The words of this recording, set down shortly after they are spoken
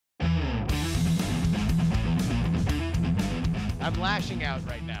I'm lashing out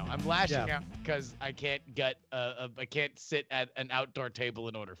right now. I'm lashing out because I can't I can't sit at an outdoor table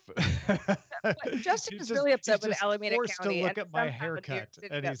and order food. Justin is really upset with Alameda forced County. to look at my haircut,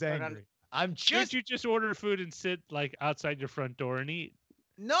 and he's angry. Can't you just order food and sit like outside your front door and eat?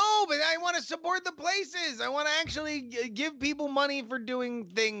 No, but I want to support the places. I want to actually give people money for doing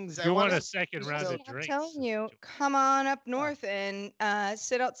things. You want a second round of drinks. I'm telling you, come on up north and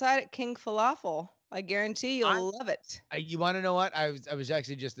sit outside at King Falafel. I guarantee you'll love it. You want to know what? I was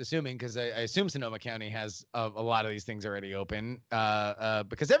actually just assuming, because I assume Sonoma County has a lot of these things already open,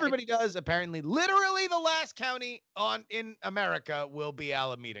 because everybody does. Apparently, literally the last county in America will be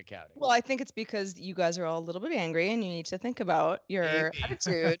Alameda County. Well, I think it's because you guys are all a little bit angry and you need to think about your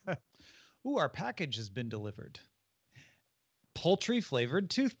attitude. Ooh, our package has been delivered. Poultry flavored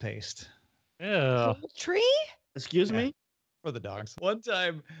toothpaste. Yeah. Poultry? Excuse me? For the dogs. One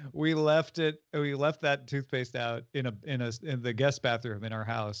time we left that toothpaste out in the guest bathroom in our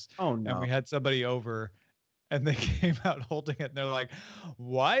house. Oh no. And we had somebody over and they came out holding it and they're like,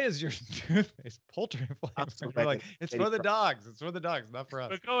 "Why is your toothpaste poultry flavored?" We're like, "It's for the dogs. It's for the dogs, not for us."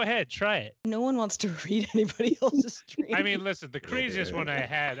 But go ahead, try it. No one wants to read anybody else's dream. I mean, listen, the craziest one I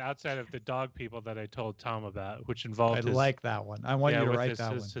had outside of the dog people that I told Tom about, which involved like that one. I want you to write that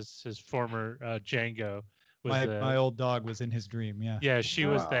one. His former Django. My old dog was in his dream. Yeah. Yeah, she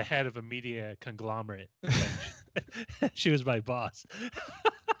was the head of a media conglomerate. She was my boss.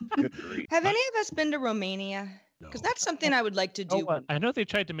 Have any of us been to Romania? Because that's something I would like to do. I know they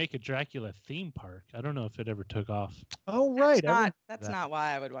tried to make a Dracula theme park. I don't know if it ever took off. Oh, right. That's not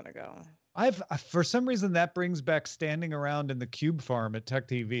why I would want to go. For some reason, that brings back standing around in the Cube Farm at Tech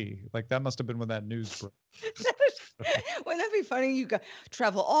TV. Like, that must have been when that news broke. Wouldn't that be funny? You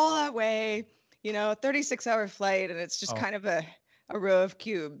travel all that way, 36-hour flight, and it's just kind of a row of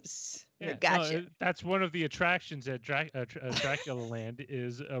cubes. Yeah, gotcha. No, that's one of the attractions at Dracula Land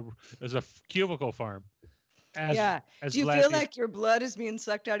is a cubicle farm. Do you feel like your blood is being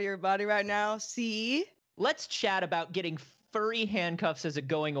sucked out of your body right now? See? Let's chat about getting furry handcuffs as a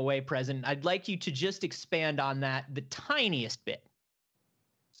going away present. I'd like you to just expand on that the tiniest bit.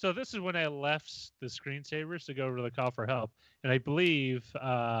 So this is when I left the Screensavers to go over to the Call for Help. And I believe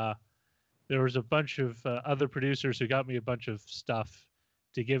there was a bunch of other producers who got me a bunch of stuff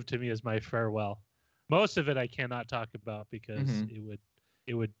to give to me as my farewell. Most of it I cannot talk about because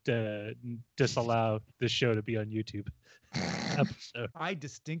it would disallow this show to be on YouTube. Episode. I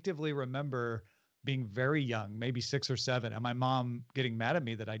distinctly remember being very young, maybe 6 or 7, and my mom getting mad at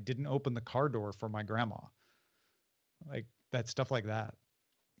me that I didn't open the car door for my grandma. Like that stuff like that.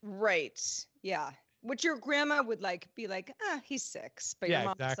 Right. Yeah. Which your grandma would be like, he's 6. But your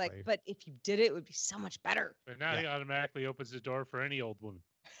mom's like, but if you did it would be so much better. But now he automatically opens the door for any old woman.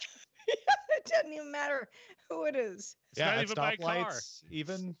 It doesn't even matter who it is. It's not even my car.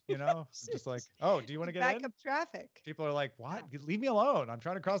 Even, just like, oh, do you want to get back in? up traffic. People are like, what? Leave me alone. I'm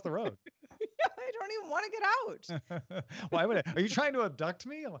trying to cross the road. I don't even want to get out. Why would are you trying to abduct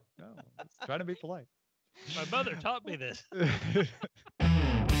me? I'm like, no, I'm just trying to be polite. My mother taught me this.